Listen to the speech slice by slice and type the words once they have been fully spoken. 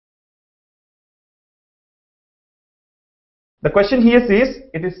The question here says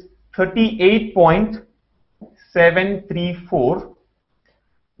it is 38.734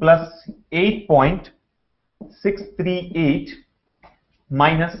 plus 8.638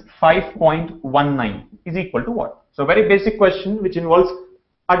 minus 5.19 is equal to what? So very basic question which involves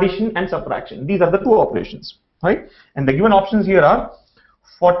addition and subtraction. These are the two operations, right? And the given options here are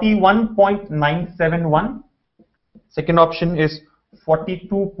 41.971. Second option is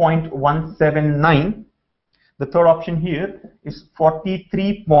 42.179. The third option here is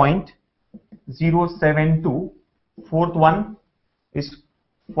 43.072. Fourth one is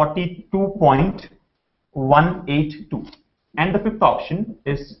 42.182. And the fifth option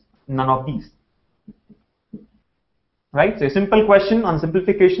is none of these. Right? So a simple question on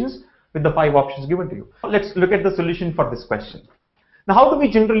simplifications with the 5 options given to you. Let's look at the solution for this question. Now, how do we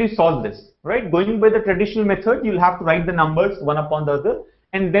generally solve this? Right? Going by the traditional method, you'll have to write the numbers one upon the other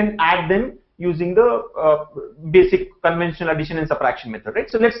and then add them using the basic conventional addition and subtraction method. Right?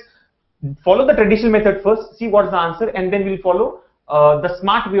 So let's follow the traditional method first, see what's the answer, and then we'll follow the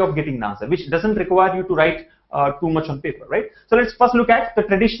smart way of getting the answer, which doesn't require you to write too much on paper. Right? So let's first look at the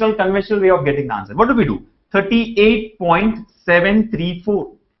traditional conventional way of getting the answer. What do?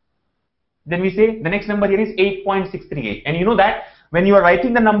 38.734. Then we say the next number here is 8.638, and you know that when you are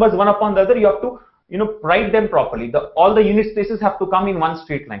writing the numbers one upon the other, you have to write them properly. All the unit spaces have to come in one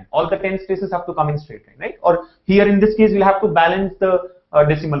straight line. All the 10 spaces have to come in straight line, right? Or here in this case, we'll have to balance the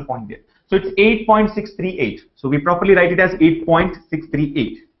decimal point there. So it's 8.638. So we properly write it as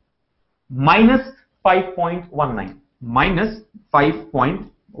 8.638 minus 5.19 minus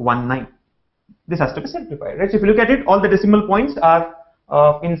 5.19. This has to be simplified, right? So if you look at it, all the decimal points are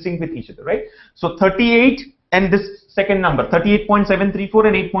in sync with each other, right? So 38 and this second number, 38.734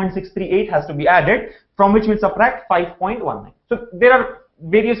 and 8.638 has to be added, from which we'll subtract 5.19. So there are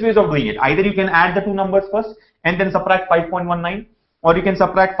various ways of doing it. Either you can add the two numbers first and then subtract 5.19, or you can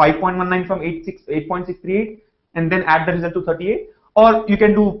subtract 5.19 from 8.638 and then add the result to 38, or you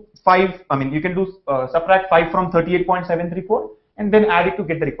can do subtract 5 from 38.734 and then add it to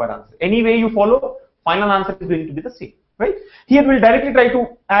get the required answer. Any way you follow, final answer is going to be the same, right? Here we'll directly try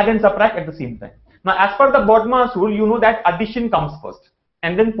to add and subtract at the same time. Now, as per the BODMAS rule, you know that addition comes first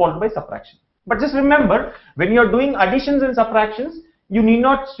and then followed by subtraction. But just remember, when you're doing additions and subtractions, you need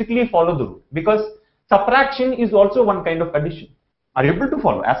not strictly follow the rule, because subtraction is also one kind of addition. Are you able to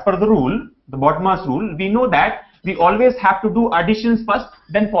follow? As per the rule, the BODMAS rule, we know that we always have to do additions first,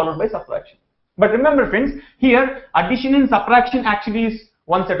 then followed by subtraction. But remember, friends, here addition and subtraction actually is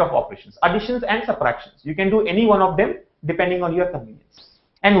one set of operations. Additions and subtractions. You can do any one of them depending on your convenience.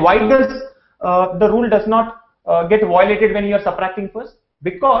 And why does the rule does not get violated when you are subtracting first?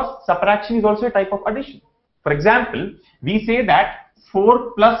 Because subtraction is also a type of addition. For example, we say that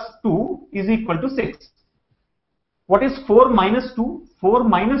 4 plus 2 is equal to 6. What is 4 minus 2? 4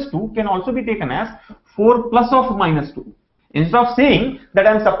 minus 2 can also be taken as 4 plus of minus 2. Instead of saying that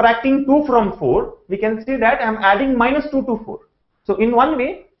I am subtracting 2 from 4, we can say that I am adding minus 2 to 4. So in one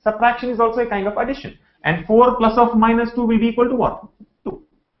way, subtraction is also a kind of addition. And 4 plus of minus 2 will be equal to what? 2.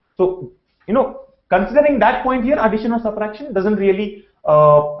 So, considering that point here, addition or subtraction doesn't really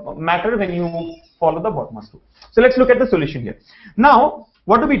matter when you follow the BODMAS rule. So let's look at the solution here. Now,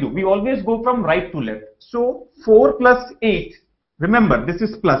 what do? We always go from right to left. So 4 plus 8, remember this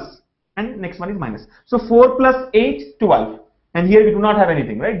is plus and next one is minus. So 4 plus 8, 12. And here we do not have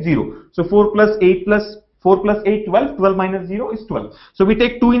anything, right? 0. So 4 plus 8, 12. 12 minus 0 is 12. So we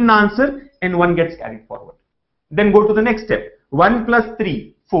take 2 in the answer and 1 gets carried forward. Then go to the next step. 1 plus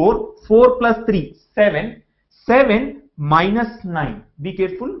 3, 4. 4 plus 3, 7. 7 minus 9. Be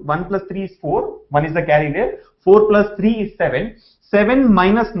careful. 1 plus 3 is 4. 1 is the carry there. 4 plus 3 is 7. 7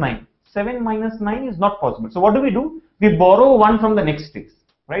 minus 9. 7 minus 9 is not possible. So what do? We borrow 1 from the next place.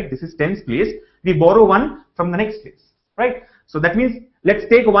 Right? This is 10th place. We borrow 1 from the next place. Right? So that means let's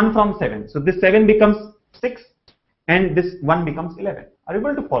take 1 from 7. So this 7 becomes 6 and this 1 becomes 11. Are you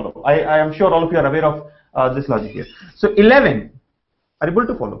able to follow? I am sure all of you are aware of this logic here. So 11. Are you able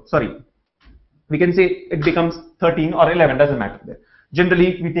to follow? Sorry. We can say it becomes 13 or 11. Doesn't matter there.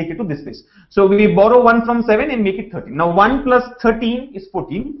 Generally, we take it to this place. So we borrow 1 from 7 and make it 13. Now 1 plus 13 is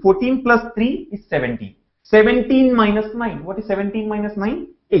 14. 14 plus 3 is 17. 17 minus 9. What is 17 minus 9?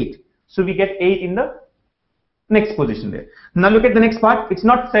 8. So we get 8 in the next position there. Now look at the next part. It's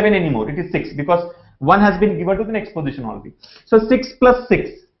not 7 anymore. It is 6 because 1 has been given to the next position already. So 6 plus 6.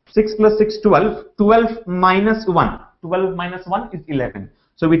 6 plus 6, 12. 12 minus 1. 12 minus 1 is 11.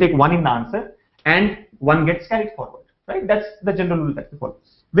 So we take 1 in the answer and 1 gets carried forward. Right? That's the general rule that we follow.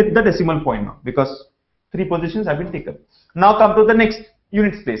 With the decimal point now, because 3 positions have been taken. Now come to the next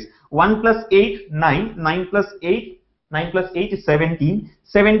unit space. 1 plus 8, 9. 9 plus 8, 9 plus 8 is 17.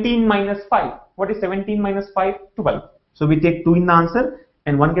 17 minus 5. What is 17 minus 5? 12. So we take 2 in the answer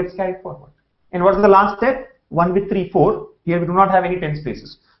and 1 gets carried forward. And what is the last step? 1 with 3, 4. Here we do not have any tens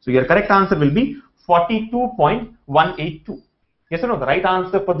places. So your correct answer will be 42.182. Yes or no? The right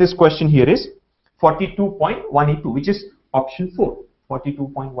answer for this question here is 42.182, which is option 4.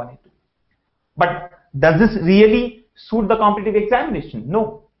 42.182. But does this really suit the competitive examination?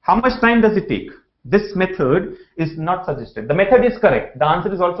 No. How much time does it take? This method is not suggested. The method is correct. The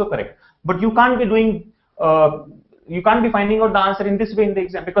answer is also correct. But you can't be doing, you can't be finding out the answer in this way in the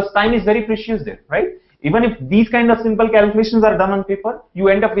exam because time is very precious there, right? Even if these kind of simple calculations are done on paper, you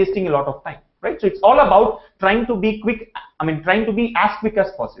end up wasting a lot of time, right? So it's all about trying to be quick, trying to be as quick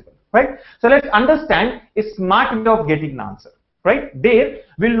as possible, right? So let's understand a smart way of getting the answer, right? There,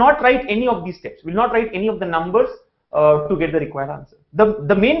 we'll not write any of these steps. We'll not write any of the numbers to get the required answer.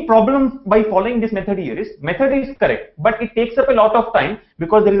 The main problem by following this method here is, method is correct, but it takes up a lot of time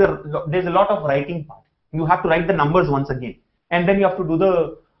because there's a lot of writing part. You have to write the numbers once again, and then you have to do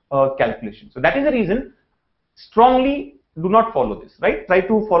the calculation. So that is the reason, strongly do not follow this, right? Try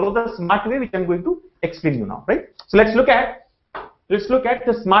to follow the smart way, which I'm going to explain you now, right? So let's look at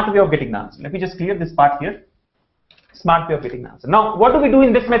the smart way of getting the answer. Let me just clear this part here. Smart way of getting the answer. Now, what do we do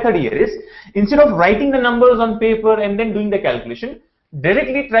in this method here is, instead of writing the numbers on paper and then doing the calculation,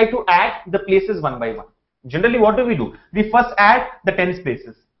 directly try to add the places one by one. Generally, what do? We first add the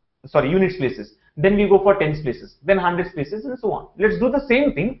units places. Then we go for tens places, then hundreds places, and so on. Let's do the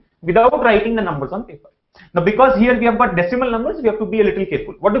same thing without writing the numbers on paper. Now, because here we have got decimal numbers, we have to be a little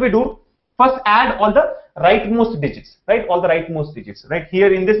careful. What do? First add all the rightmost digits, right? All the rightmost digits, right?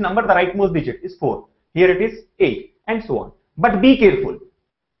 Here in this number, the rightmost digit is 4. Here it is 8, and so on. But be careful.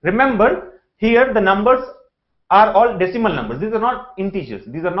 Remember, here the numbers are all decimal numbers. These are not integers.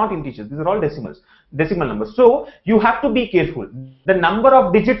 These are all decimal numbers. So you have to be careful. The number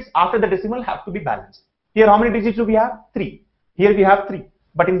of digits after the decimal have to be balanced. Here, how many digits do we have? 3. Here we have 3.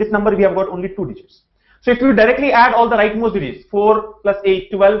 But in this number, we have got only 2 digits. So if you directly add all the rightmost digits, 4 plus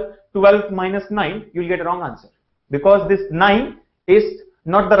 8, 12, 12 minus 9, you will get a wrong answer. Because this 9 is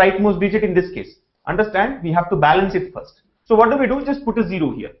not the rightmost digit in this case. Understand? We have to balance it first. So what do? Just put a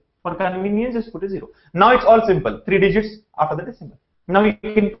 0 here. For convenience, just put a 0. Now it's all simple. 3 digits after the decimal. Now we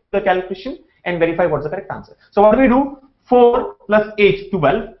can do the calculation and verify what's the correct answer. So what do? 4 plus 8,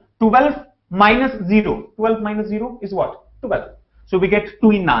 12. 12 minus 0. 12 minus 0 is what? 12. So we get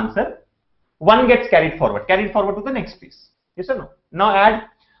 2 in the answer. 1 gets carried forward to the next place. Yes or no? Now add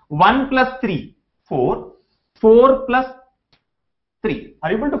 1 plus 3, 4. 4 plus 3.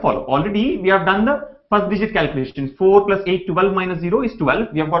 Are you able to follow? Already we have done the first digit calculation. 4 plus 8, 12 minus 0 is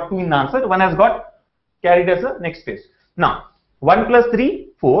 12. We have got 2 in the answer. 1 has got carried as a next place. Now, 1 plus 3,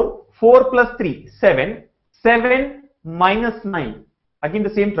 4. 4 plus 3, 7. 7 minus 9. Again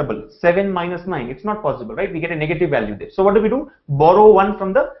the same trouble. 7 minus 9. It's not possible, right? We get a negative value there. So what do? Borrow 1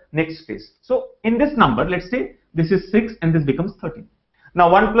 from the next place. So in this number, let's say this is 6 and this becomes 13.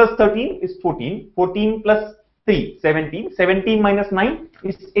 Now 1 plus 13 is 14. 14 plus 3, 17. 17 minus 9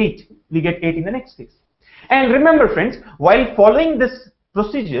 is 8. We get 8 in the next place. And remember friends, while following this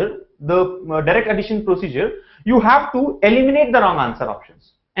procedure, the direct addition procedure, you have to eliminate the wrong answer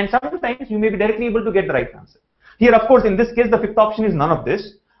options. And sometimes you may be directly able to get the right answer. Here, of course, in this case, the fifth option is none of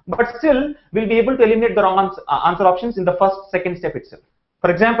this, but still we'll be able to eliminate the wrong answer options in the first, second step itself.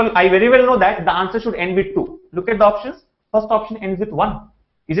 For example, I very well know that the answer should end with 2. Look at the options. First option ends with 1.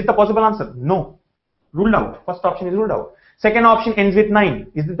 Is it the possible answer? No. Ruled out. First option is ruled out. Second option ends with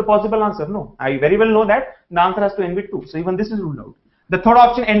 9. Is it the possible answer? No. I very well know that the answer has to end with 2. So even this is ruled out. The third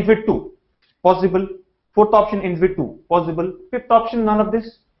option ends with 2. Possible. Fourth option ends with 2. Possible. Fifth option, none of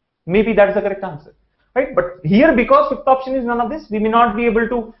this. Maybe that's the correct answer. Right? But here, because fifth option is none of this, we may not be able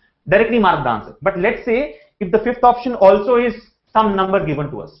to directly mark the answer. But let's say if the fifth option also is some number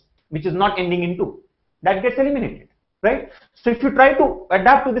given to us, which is not ending in 2, that gets eliminated. Right? So if you try to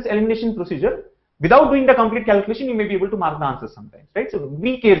adapt to this elimination procedure, without doing the complete calculation, you may be able to mark the answer sometimes, right? So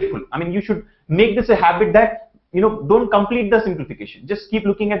be careful. I mean, you should make this a habit that, don't complete the simplification. Just keep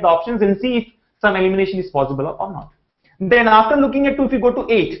looking at the options and see if some elimination is possible or not. Then after looking at 2, if you go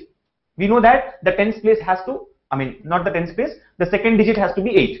to 8, we know that the tens place has to, not the tens place, the second digit has to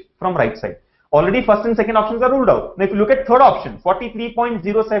be 8 from right side. Already first and second options are ruled out. Now if you look at third option,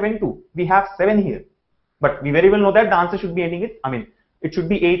 43.072, we have 7 here. But we very well know that the answer should be ending with, it should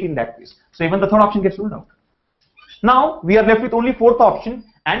be 8 in that case. So even the third option gets ruled out. Now we are left with only fourth option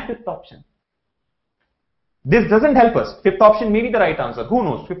and fifth option. This doesn't help us. Fifth option may be the right answer. Who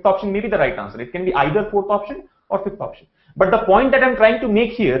knows? Fifth option may be the right answer. It can be either fourth option or fifth option. But the point that I'm trying to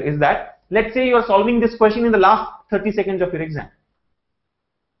make here is that, let's say you are solving this question in the last 30 seconds of your exam.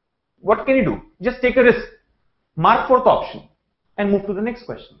 What can you do? Just take a risk. Mark fourth option and move to the next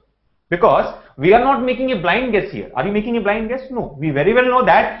question. Because we are not making a blind guess here. Are you making a blind guess? No. We very well know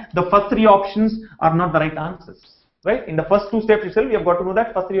that the first three options are not the right answers. Right? In the first two steps itself, we have got to know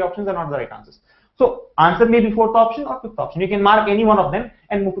that first three options are not the right answers. So answer may be fourth option or fifth option. You can mark any one of them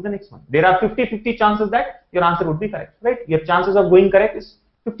and move to the next one. There are 50-50 chances that your answer would be correct. Right? Your chances of going correct is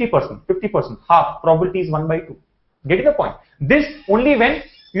 50%, 50%, half. Probability is 1/2. Getting the point? This only when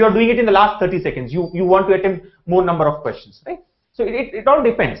you are doing it in the last 30 seconds. You want to attempt more number of questions. Right? So it all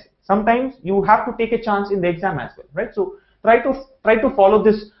depends. Sometimes you have to take a chance in the exam as well. Right? So try to follow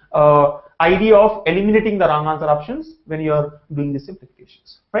this idea of eliminating the wrong answer options when you are doing the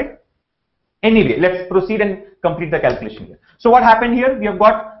simplifications. Right? Anyway, let's proceed and complete the calculation here. So what happened here? We have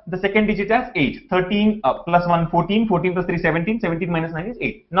got the second digit as 8. 13 plus 1, 14. 14 plus 3, 17. 17 minus 9 is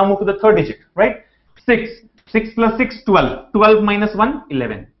 8. Now move to the third digit, right? 6. 6 plus 6, 12. 12 minus 1,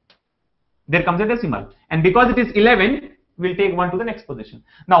 11. There comes a decimal. And because it is 11, we'll take 1 to the next position.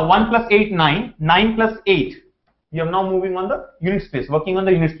 Now 1 plus 8, 9. 9 plus 8. You are now moving on the unit space, working on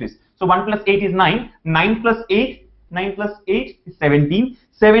the unit space. So 1 plus 8 is 9. 9 plus 8. 9 plus 8 is 17.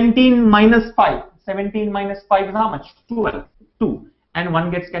 17 minus 5. 17 minus 5 is how much? 12. 2. And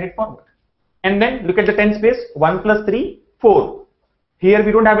 1 gets carried forward. And then look at the tens place. 1 plus 3, 4. Here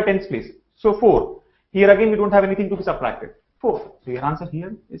we don't have a tens place. So 4. Here again we don't have anything to be subtracted. 4. So your answer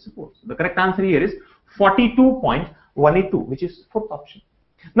here is 4. So the correct answer here is 42.182, which is fourth option.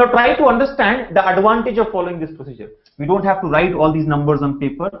 Now try to understand the advantage of following this procedure. We don't have to write all these numbers on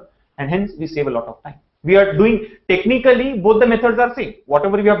paper, and hence we save a lot of time. We are doing technically both the methods are same.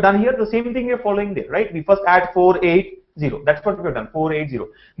 Whatever we have done here, the same thing we are following there, right? We first add 4, 8, 0. That's what we have done. 4, 8, 0.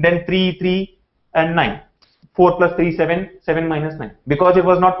 Then 3, 3, and 9. 4 plus 3, 7. 7 minus 9. Because it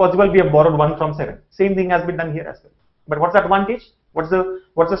was not possible, we have borrowed 1 from 7. Same thing has been done here as well. But what's the advantage? What's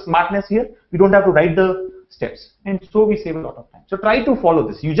the smartness here? We don't have to write the steps, and so we save a lot of time. So try to follow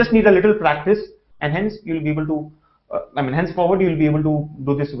this. You just need a little practice, and hence you will be able to. Henceforward you will be able to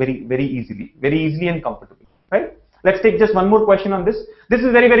do this very easily and comfortably. Right? Let's take just one more question on this. This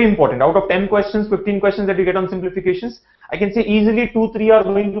is very important. Out of 10 questions, 15 questions that you get on simplifications, I can say easily 2-3 are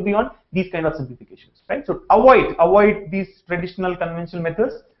going to be on these kind of simplifications. Right? So avoid these traditional conventional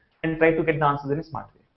methods and try to get the answers in a smart way.